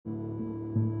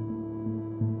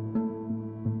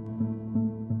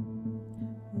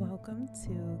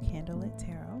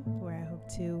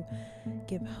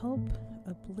give hope,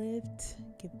 uplift,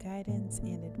 give guidance,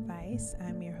 and advice.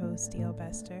 I'm your host, D.L.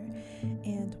 Bester,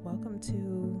 and welcome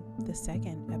to the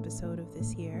second episode of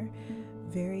this year.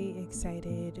 Very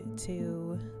excited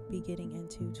to be getting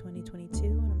into 2022,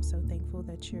 and I'm so thankful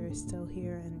that you're still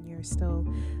here and you're still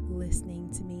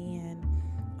listening to me and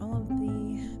all of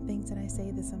the things that I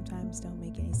say that sometimes don't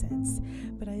make any sense,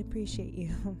 but I appreciate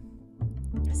you.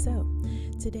 So,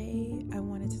 today I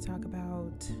wanted to talk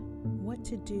about what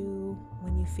to do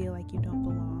when you feel like you don't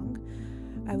belong.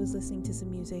 I was listening to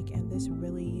some music and this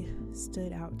really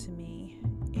stood out to me,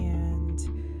 and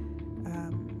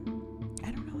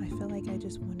I don't know, I feel like I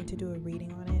just wanted to do a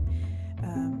reading on it.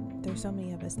 There's so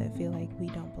many of us that feel like we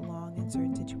don't belong in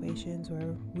certain situations,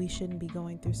 or we shouldn't be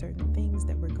going through certain things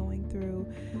that we're going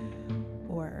through,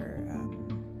 or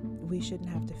we shouldn't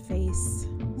have to face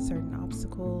certain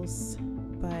obstacles,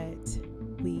 but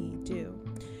we do.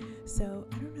 So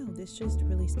I don't know, this just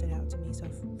really stood out to me. So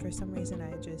for some reason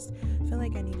I just felt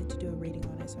like I needed to do a reading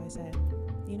on it. So I said,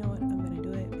 you know what, I'm going to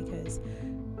do it because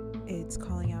it's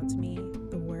calling out to me.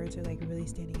 The words are like really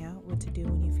standing out, what to do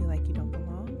when you feel like you don't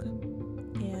belong.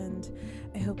 And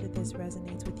I hope that this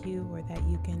resonates with you, or that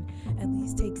you can at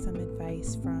least take some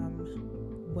advice from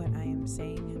what I am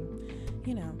saying, and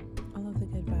you know, all of the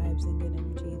good vibes and good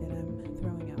energy that I'm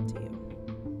throwing out to you.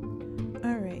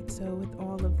 Alright, so with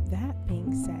all of that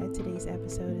being said, today's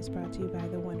episode is brought to you by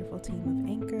the wonderful team of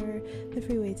Anchor, the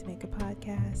free way to make a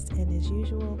podcast, and as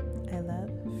usual, I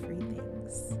love free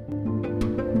things.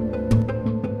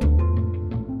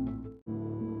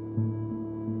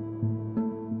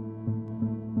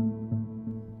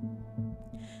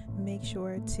 Make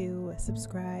sure to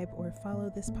subscribe or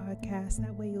follow this podcast.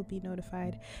 That way you'll be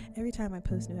notified every time I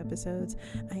post new episodes.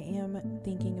 I am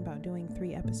thinking about doing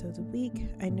 3 episodes a week.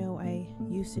 I know I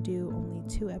used to do only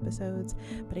 2 episodes,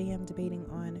 but I am debating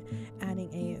on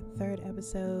adding a 3rd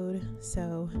episode.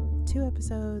 So 2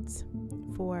 episodes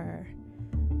for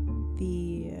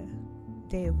the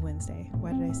day of Wednesday.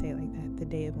 Why did I say it like that? The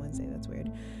day of Wednesday, that's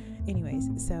weird. Anyways,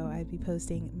 so I'd be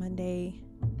posting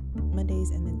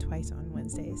Mondays and then twice on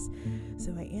Wednesdays.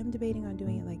 So I am debating on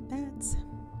doing it like that,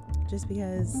 just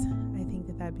because I think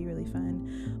that that'd be really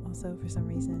fun. Also, for some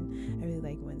reason, I really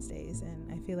like Wednesdays,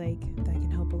 and I feel like that can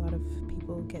help a lot of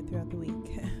people get throughout the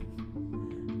week.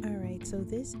 Alright, so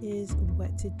this is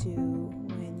what to do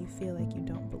when you feel like you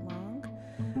don't belong.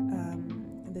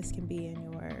 This can be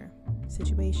in your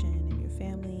situation, in your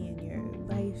family, in your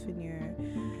life, in your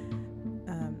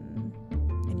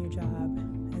job,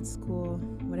 at school,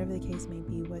 whatever the case may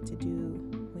be, what to do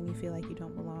when you feel like you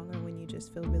don't belong, or when you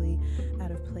just feel really out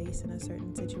of place in a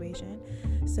certain situation.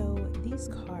 So these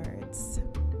cards,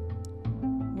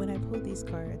 when I pulled these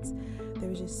cards, there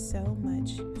was just so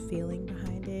much feeling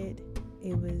behind it.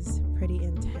 It was pretty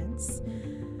intense.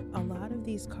 A lot of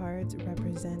these cards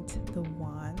represent the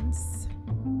wands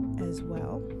as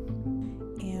well.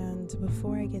 And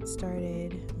before I get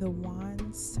started, the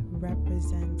wands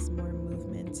represents more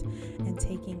movement and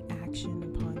taking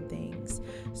action upon things.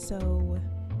 So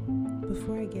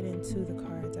before I get into the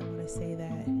cards, I want to say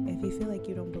that if you feel like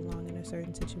you don't belong in a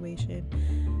certain situation,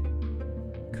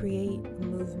 create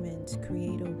movement,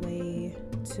 create a way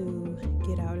to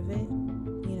get out of it.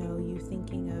 You know, you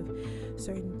thinking of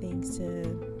certain things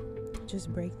to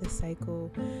just break the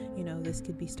cycle. You know, this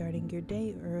could be starting your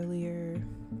day earlier,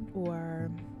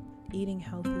 or eating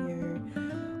healthier,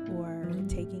 or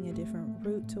taking a different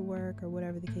route to work, or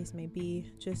whatever the case may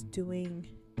be. Just doing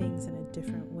things in a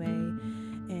different way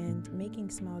and making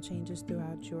small changes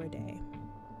throughout your day.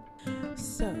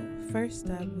 So first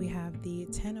up, we have the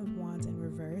 10 of Wands in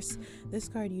reverse. This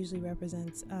card usually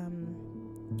represents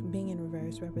being in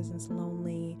reverse represents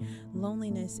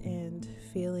loneliness and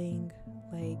feeling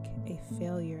like a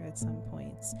failure at some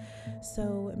points.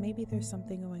 So maybe there's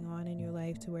something going on in your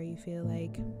life to where you feel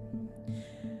like,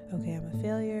 okay, I'm a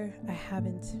failure. I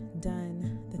haven't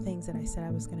done the things that I said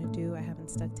I was going to do. I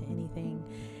haven't stuck to anything.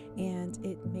 And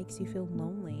it makes you feel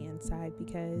lonely inside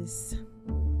because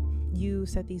you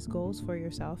set these goals for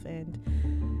yourself and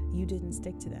you didn't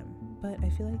stick to them. But I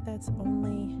feel like that's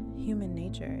only human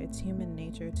nature. It's human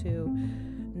nature to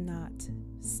not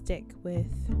stick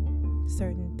with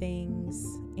certain things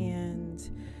and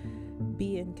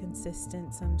be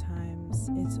inconsistent sometimes.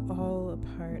 It's all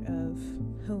a part of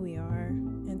who we are,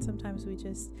 and sometimes we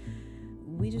just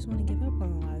want to give up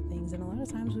on a lot of things, and a lot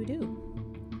of times we do.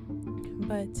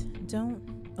 But don't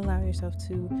allow yourself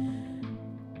to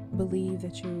believe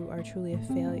that you are truly a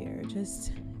failure.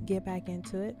 Just get back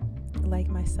into it. Like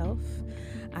myself,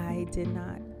 I did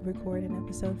not record an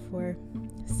episode for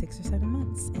 6 or 7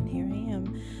 months, and here I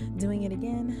am doing it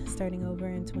again, starting over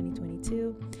in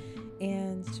 2022.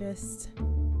 and just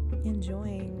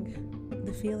enjoying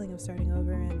the feeling of starting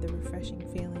over and the refreshing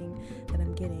feeling that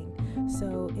I'm getting.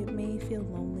 So it may feel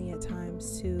lonely at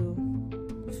times to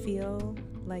feel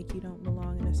like you don't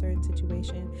belong in a certain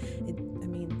situation.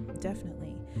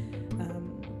 Definitely.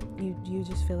 You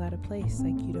just feel out of place,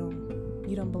 like you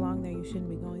don't belong there. You shouldn't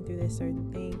be going through this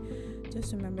certain thing.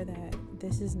 Just remember that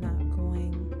this is not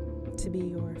going to be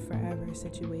your forever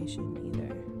situation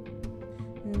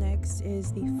either. Next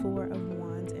is the Four of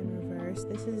Wands in reverse.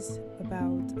 This is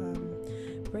about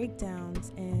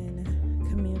breakdowns in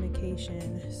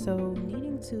communication. So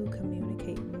needing to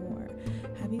communicate more.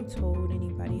 Have you told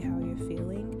anybody how you're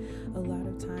feeling? A lot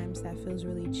of times that feels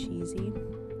really cheesy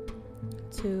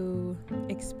to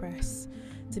express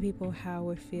to people how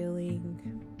we're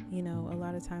feeling. A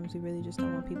lot of times we really just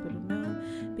don't want people to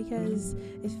know because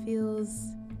it feels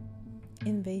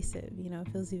invasive. It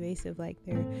feels evasive, like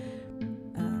they're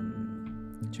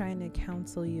trying to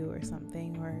counsel you or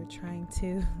something, or trying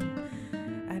to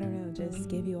just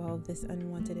give you all of this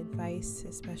unwanted advice,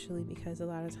 especially because a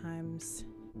lot of times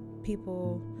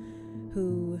people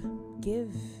who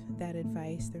give that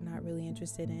advice, they're not really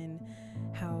interested in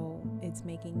how it's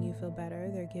making you feel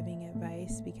better. They're giving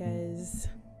advice because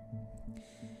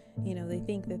they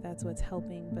think that that's what's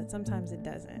helping, but sometimes it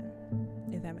doesn't,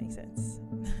 if that makes sense.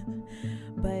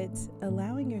 But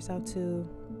allowing yourself to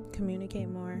communicate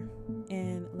more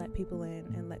and let people in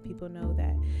and let people know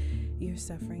that you're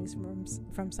suffering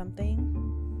from something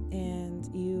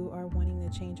and you are wanting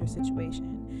to change your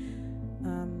situation.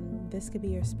 This could be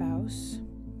your spouse,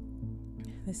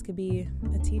 this could be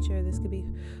a teacher, this could be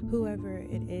whoever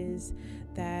it is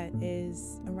that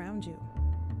is around you.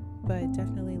 But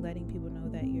definitely letting people know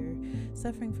that you're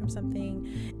suffering from something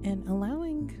and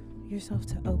allowing yourself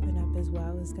to open up as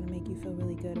well is going to make you feel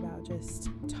really good about just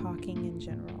talking in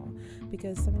general,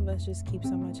 because some of us just keep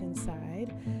so much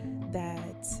inside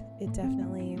that it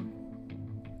definitely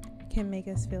can make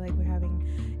us feel like we're having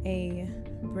a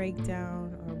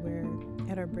breakdown or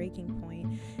we're at our breaking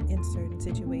point in certain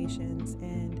situations,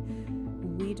 and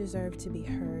we deserve to be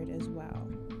heard as well.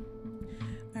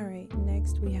 All right,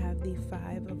 next we have the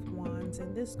Five of Wands,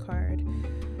 and this card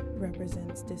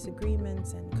represents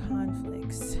disagreements and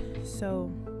conflicts.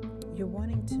 So you're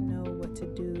wanting to know what to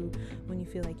do when you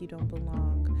feel like you don't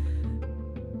belong.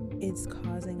 It's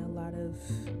causing a lot of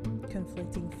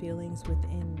conflicting feelings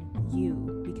within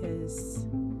you because,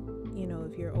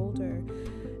 if you're older,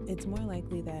 it's more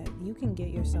likely that you can get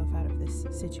yourself out of this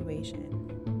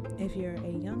situation. If you're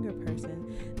a younger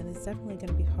person, then it's definitely going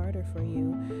to be harder for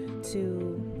you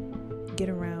to get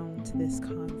around to this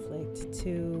conflict,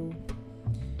 to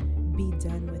be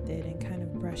done with it and kind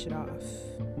of brush it off.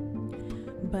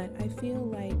 But I feel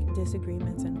like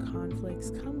disagreements and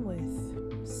conflicts come with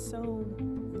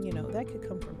that could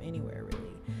come from anywhere, really.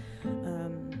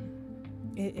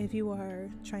 If you are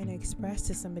trying to express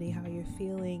to somebody how you're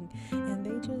feeling and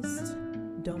they just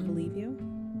don't believe you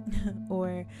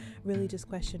or really just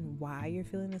question why you're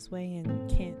feeling this way and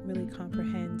can't really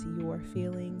comprehend your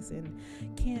feelings and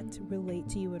can't relate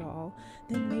to you at all,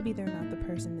 then maybe they're not the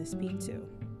person to speak to.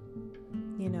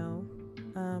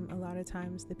 A lot of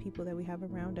times the people that we have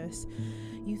around us,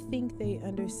 you think they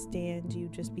understand you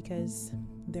just because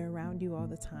they're around you all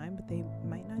the time, but they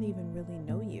might not even really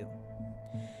know you.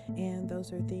 And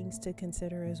those are things to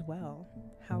consider as well.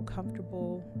 How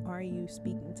comfortable are you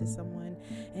speaking to someone?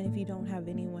 And if you don't have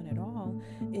anyone at all,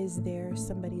 is there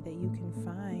somebody that you can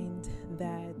find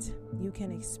that you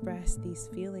can express these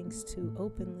feelings to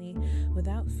openly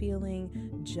without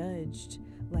feeling judged,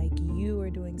 like you are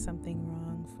doing something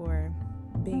wrong for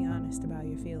being honest about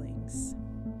your feelings?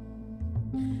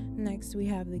 Next, we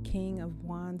have the King of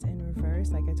Wands in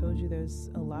reverse. Like I told you, there's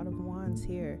a lot of wands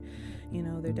here.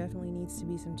 There definitely needs to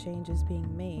be some changes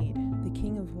being made. The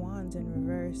King of Wands in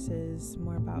reverse is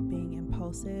more about being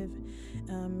impulsive,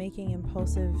 making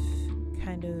impulsive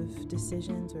kind of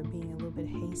decisions or being a little bit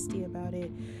hasty about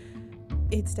it.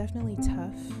 It's definitely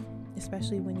tough,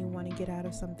 especially when you want to get out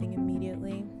of something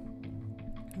immediately,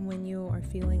 when you are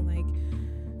feeling like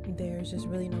there's just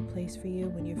really no place for you,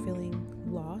 when you're feeling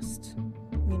lost.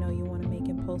 You want to make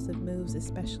impulsive moves,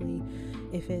 especially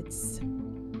if it's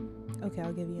okay.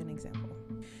 I'll give you an example.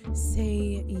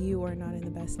 Say you are not in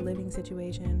the best living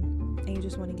situation and you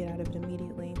just want to get out of it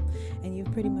immediately, and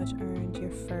you've pretty much earned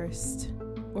your first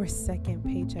or second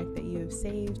paycheck that you have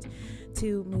saved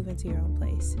to move into your own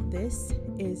place. This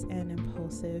is an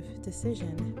impulsive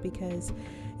decision because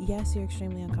yes, you're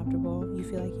extremely uncomfortable. You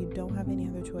feel like you don't have any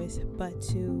other choice but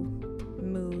to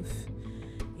move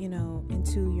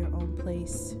into your own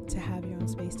place, to have your own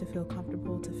space, to feel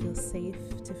comfortable, to feel safe,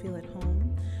 to feel at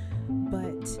home.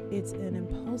 but it's an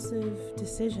impulsive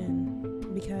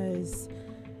decision because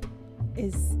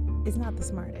it's not the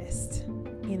smartest.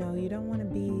 You don't want to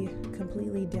be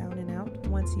completely down and out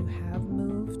once you have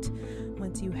moved,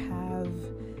 once you have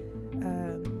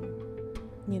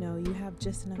you have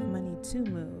just enough money to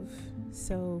move.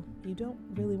 So you don't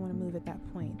really want to move at that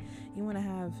point. You want to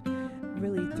have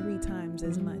really 3 times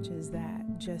as much as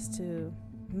that just to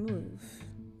move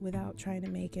without trying to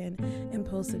make an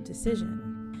impulsive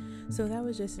decision. So that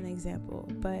was just an example,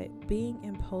 but being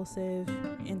impulsive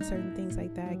in certain things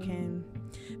like that can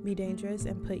be dangerous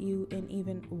and put you in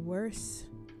even worse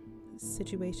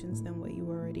situations than what you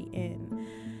were already in.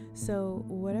 So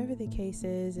whatever the case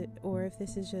is, or if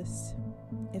this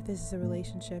is a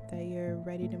relationship that you're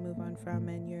ready to move on from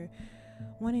and you're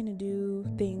wanting to do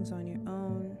things on your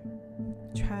own,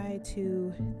 try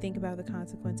to think about the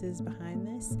consequences behind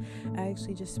this. I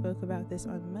actually just spoke about this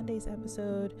on Monday's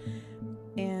episode,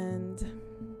 and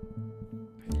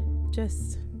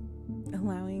just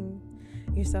allowing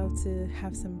yourself to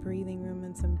have some breathing room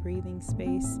and some breathing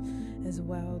space as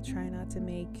well. Try not to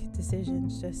make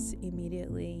decisions just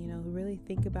immediately, really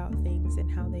think about things and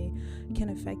how they can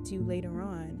affect you later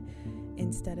on,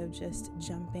 instead of just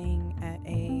jumping at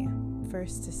a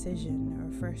first decision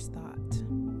or first thought.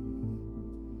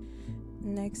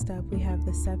 Next up, we have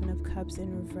the 7 of Cups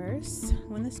in reverse.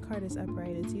 When this card is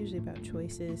upright, it's usually about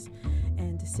choices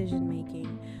and decision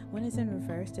making. When it's in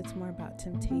reversed, it's more about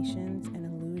temptations and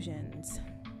illusions.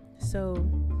 So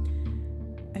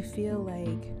I feel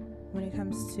like when it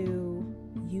comes to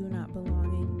you not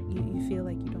belonging, you feel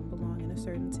like you don't belong in a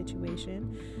certain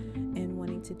situation, and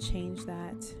wanting to change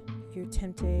that, you're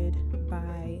tempted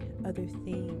by other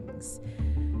things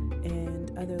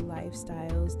and other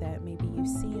lifestyles that maybe you've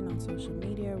seen on social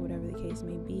media or whatever the case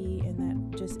may be, and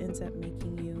that just ends up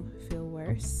making you feel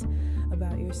worse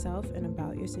about yourself and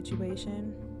about your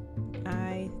situation.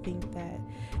 I think that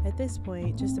at this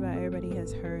point, just about everybody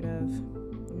has heard of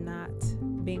not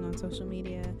being on social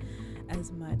media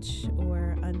as much,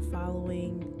 or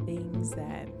unfollowing things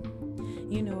that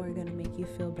are going to make you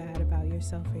feel bad about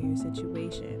yourself or your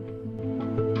situation.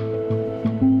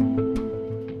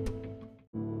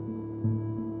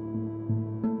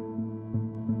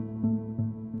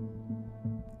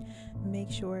 Make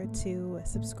sure to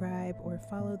subscribe or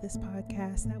follow this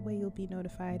podcast. That way you'll be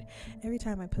notified every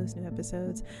time I post new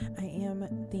episodes. I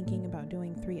am thinking about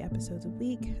doing 3 episodes a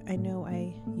week. I know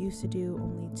I used to do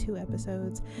only 2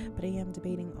 episodes, but I am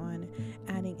debating on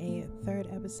adding a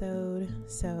 3rd episode.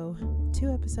 So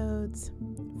 2 episodes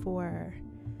for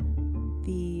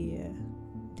the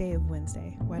day of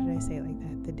Wednesday. Why did I say it like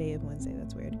that? The day of Wednesday.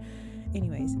 That's weird.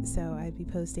 Anyways, so I'd be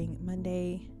posting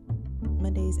Mondays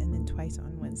and then twice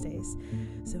on Wednesdays.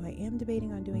 So I am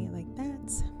debating on doing it like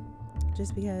that,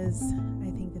 just because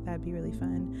I think that that'd be really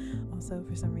fun. Also,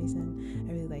 for some reason,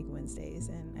 I really like Wednesdays,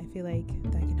 and I feel like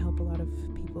that can help a lot of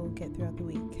people get throughout the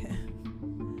week.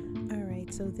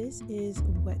 Alright, so this is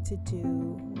what to do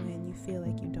when you feel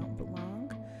like you don't belong.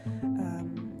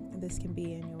 This can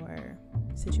be in your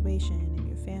situation, in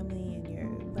your family, in your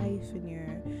life, in your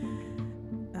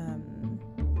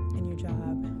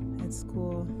job, at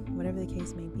school, whatever the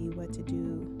case may be, what to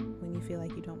do when you feel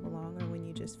like you don't belong, or when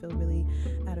you just feel really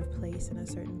out of place in a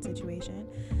certain situation.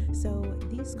 So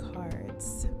these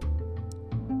cards,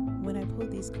 when I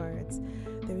pulled these cards,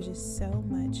 there was just so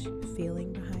much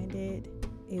feeling behind it.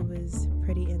 It was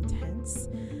pretty intense.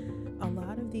 A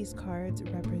lot of these cards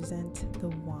represent the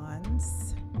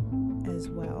wands as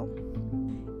well.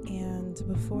 And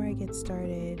before I get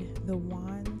started, the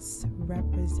wands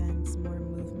represents more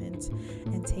movement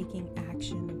and taking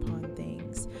action upon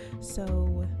things.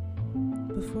 So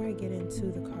before I get into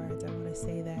the cards, I want to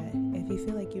say that if you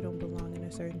feel like you don't belong in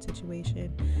a certain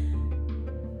situation,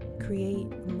 create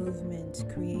movement,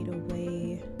 create a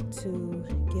way to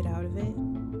get out of it.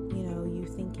 You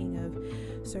thinking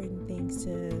of certain things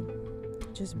to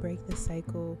just break the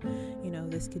cycle.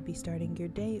 This could be starting your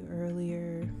day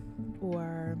earlier,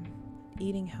 or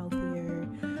eating healthier,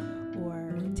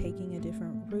 or taking a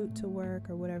different route to work,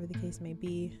 or whatever the case may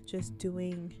be. Just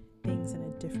doing things in a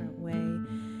different way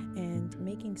and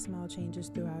making small changes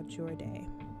throughout your day.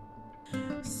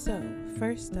 So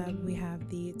first up, we have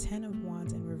the 10 of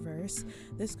Wands in reverse.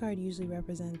 This card usually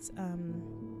represents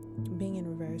being in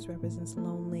reverse represents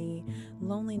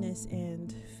loneliness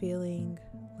and feeling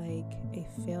like a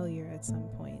failure at some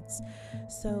points.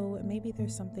 So maybe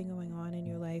there's something going on in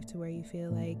your life to where you feel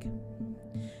like,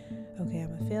 okay,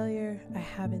 I'm a failure. I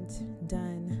haven't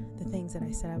done the things that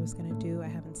I said I was going to do. I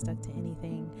haven't stuck to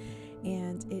anything.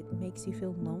 And it makes you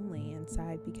feel lonely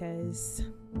inside because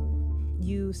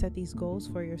you set these goals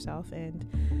for yourself and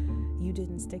you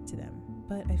didn't stick to them.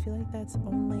 But I feel like that's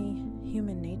only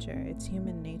human nature. It's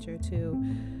human nature to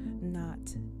not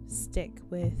stick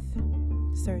with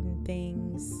certain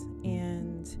things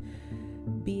and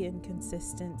be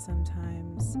inconsistent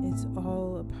sometimes. It's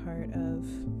all a part of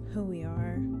who we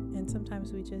are, and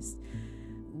sometimes we just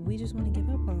want to give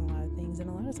up on a lot of things, and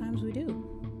a lot of times we do.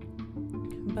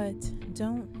 But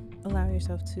don't allow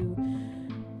yourself to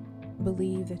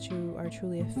believe that you are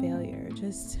truly a failure.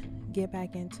 Just get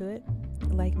back into it.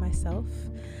 Like myself,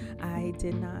 I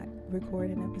did not record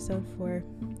an episode for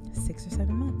 6 or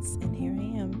 7 months, and here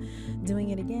I am doing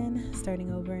it again,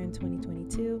 starting over in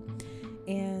 2022,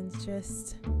 and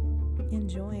just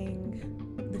enjoying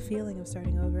the feeling of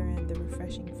starting over and the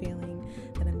refreshing feeling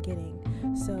that I'm getting.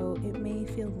 So it may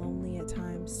feel lonely at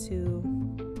times to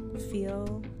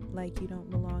feel like you don't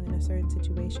belong in a certain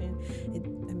situation.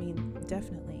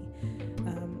 Definitely.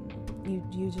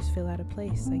 You just feel out of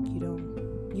place, like you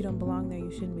don't belong there.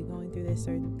 You shouldn't be going through this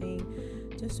certain thing.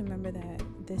 Just remember that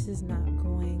this is not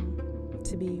going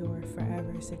to be your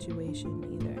forever situation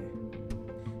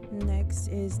either. Next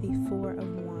is the Four of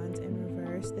Wands in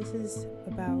reverse. This is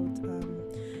about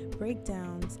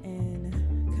breakdowns in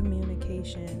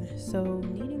communication. So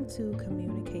needing to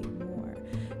communicate more.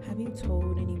 Have you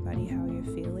told anybody how you're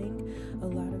feeling? A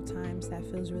lot of times that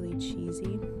feels really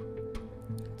cheesy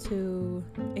to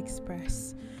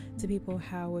express to people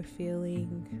how we're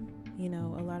feeling.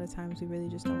 A lot of times we really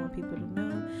just don't want people to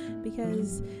know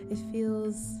because it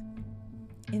feels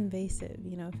invasive.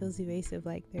 It feels evasive,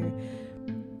 like they're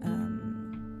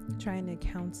trying to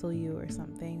counsel you or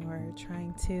something, or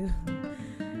trying to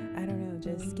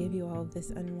just give you all of this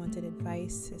unwanted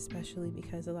advice, especially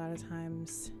because a lot of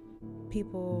times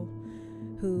people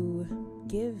who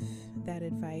give that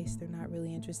advice, they're not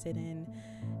really interested in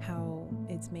how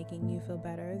it's making you feel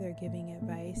better. They're giving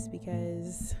advice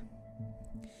because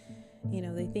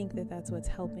they think that that's what's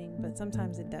helping, but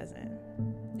sometimes it doesn't,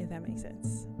 if that makes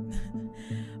sense.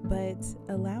 But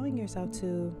allowing yourself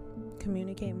to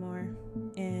communicate more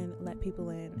and let people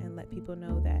in and let people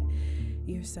know that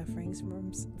you're suffering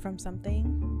from something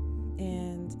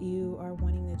and you are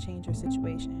wanting to change your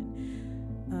situation.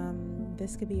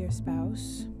 This could be your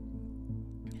spouse,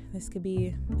 this could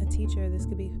be a teacher, this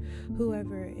could be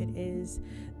whoever it is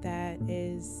that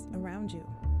is around you.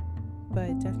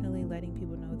 But definitely letting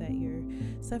people know that you're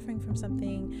suffering from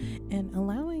something and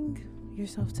allowing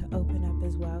yourself to open up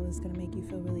as well is going to make you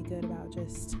feel really good about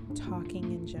just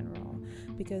talking in general,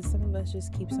 because some of us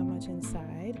just keep so much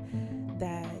inside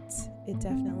that it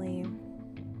definitely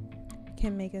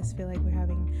can make us feel like we're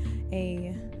having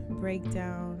a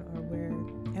breakdown or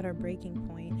we're at our breaking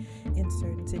point in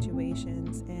certain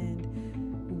situations,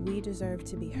 and we deserve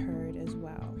to be heard as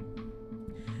well.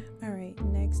 All right,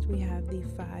 next we have the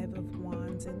Five of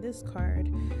Wands, and this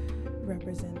card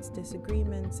represents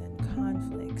disagreements and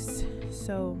conflicts.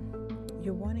 So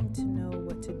you're wanting to know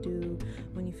what to do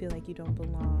when you feel like you don't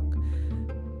belong.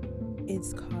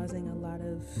 It's causing a lot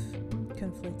of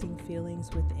conflicting feelings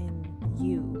within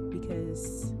you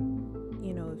because,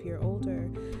 if you're older,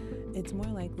 it's more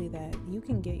likely that you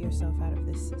can get yourself out of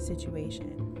this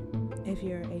situation. If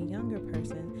you're a younger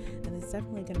person, then it's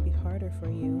definitely going to be harder for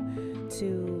you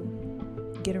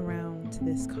to get around to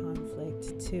this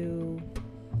conflict, to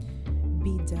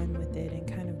be done with it and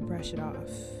kind of brush it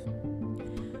off.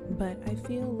 But I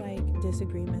feel like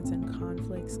disagreements and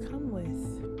conflicts come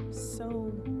with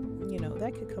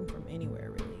that could come from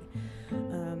anywhere really.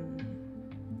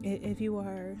 If you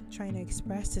are trying to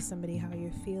express to somebody how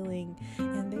you're feeling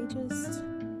and they just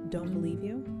don't believe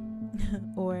you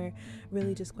or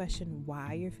really just question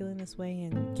why you're feeling this way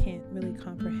and can't really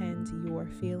comprehend your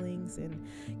feelings and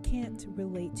can't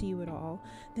relate to you at all,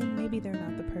 then maybe they're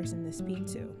not the person to speak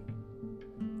to.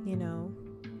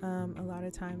 A lot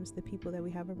of times the people that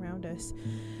we have around us,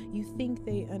 you think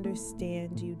they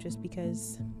understand you just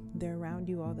because they're around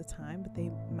you all the time, but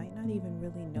they might not even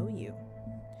really know you.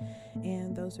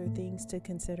 And those are things to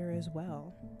consider as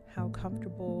well. How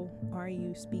comfortable are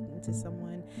you speaking to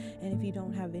someone? And if you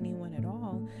don't have anyone at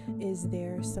all, is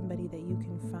there somebody that you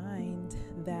can find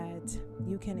that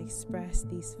you can express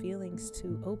these feelings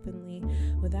to openly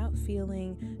without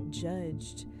feeling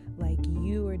judged, like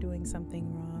you are doing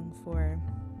something wrong for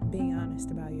being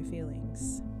honest about your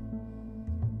feelings?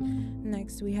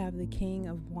 Next, we have the King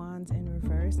of Wands in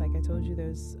reverse. Like I told you,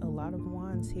 there's a lot of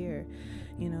wands here.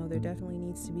 There definitely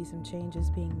needs to be some changes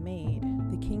being made.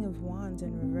 The King of Wands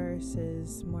in reverse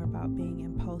is more about being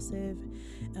impulsive,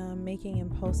 making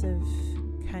impulsive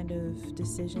kind of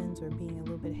decisions or being a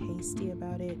little bit hasty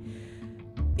about it.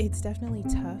 It's definitely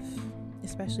tough,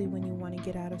 especially when you want to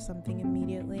get out of something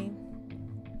immediately.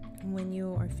 when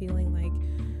you are feeling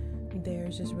like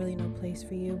there's just really no place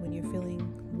for you, when you're feeling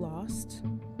lost,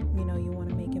 you want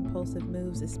to make impulsive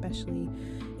moves, especially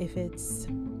if it's,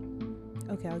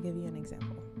 okay, I'll give you an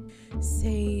example.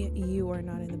 Say you are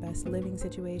not in the best living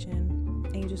situation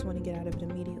and you just want to get out of it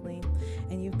immediately,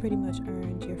 and you've pretty much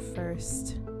earned your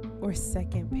first or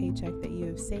second paycheck that you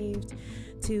have saved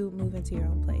to move into your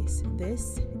own place.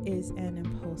 This is an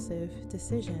impulsive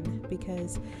decision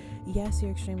because, yes,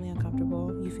 you're extremely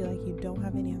uncomfortable. You feel like you don't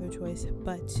have any other choice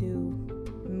but to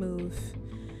move,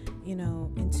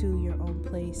 into your own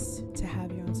place, to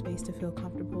have your own space, to feel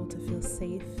comfortable, to feel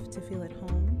safe, to feel at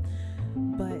home.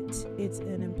 But it's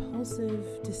an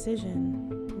impulsive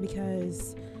decision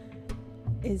because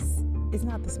it's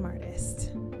not the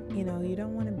smartest. You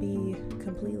don't want to be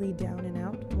completely down and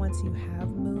out once you have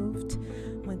moved,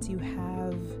 once you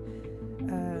have,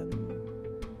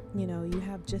 you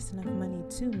have just enough money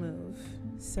to move.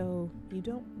 So you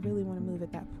don't really want to move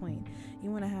at that point.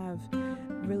 You want to have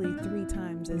really 3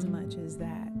 times as much as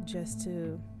that just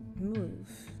to move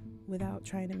without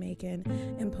trying to make an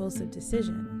impulsive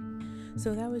decision.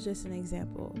 So that was just an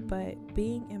example, but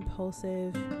being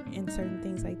impulsive in certain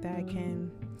things like that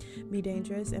can be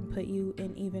dangerous and put you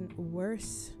in even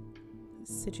worse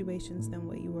situations than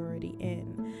what you were already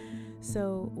in.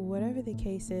 So whatever the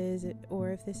case is,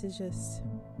 or if this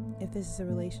is a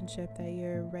relationship that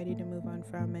you're ready to move on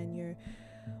from and you're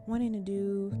wanting to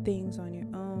do things on your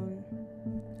own,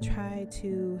 try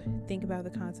to think about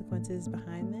the consequences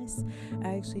behind this.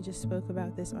 I actually just spoke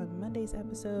about this on Monday's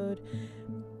episode,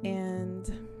 and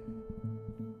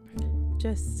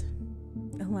just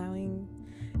allowing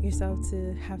yourself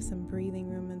to have some breathing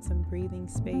room and some breathing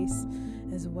space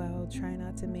as well. Try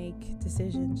not to make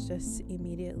decisions just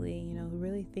immediately,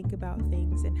 really think about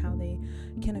things and how they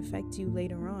can affect you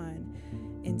later on,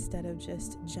 instead of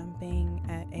just jumping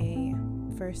at a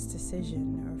first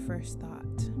decision or first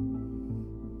thought.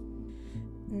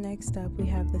 Next up, we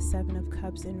have the 7 of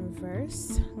Cups in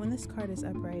reverse. When this card is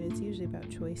upright, it's usually about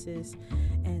choices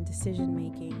and decision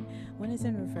making. When it's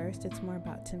in reverse, it's more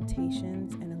about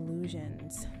temptations and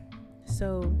illusions.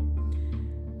 So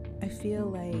I feel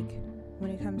like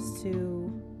when it comes to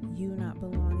you not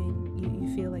belonging,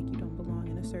 you feel like you don't belong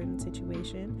in a certain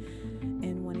situation,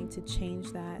 and wanting to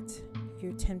change that,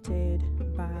 you're tempted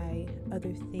by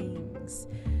other things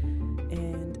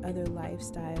and other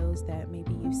lifestyles that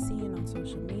maybe you've seen on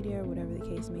social media or whatever the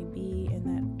case may be, and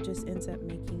that just ends up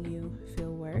making you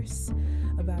feel worse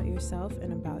about yourself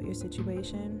and about your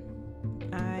situation.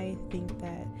 I think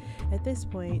that at this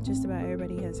point, just about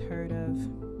everybody has heard of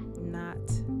not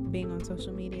being on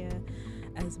social media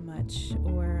as much,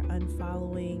 or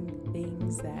unfollowing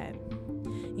things that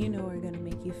are going to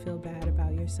make you feel bad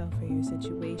about yourself or your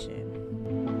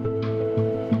situation.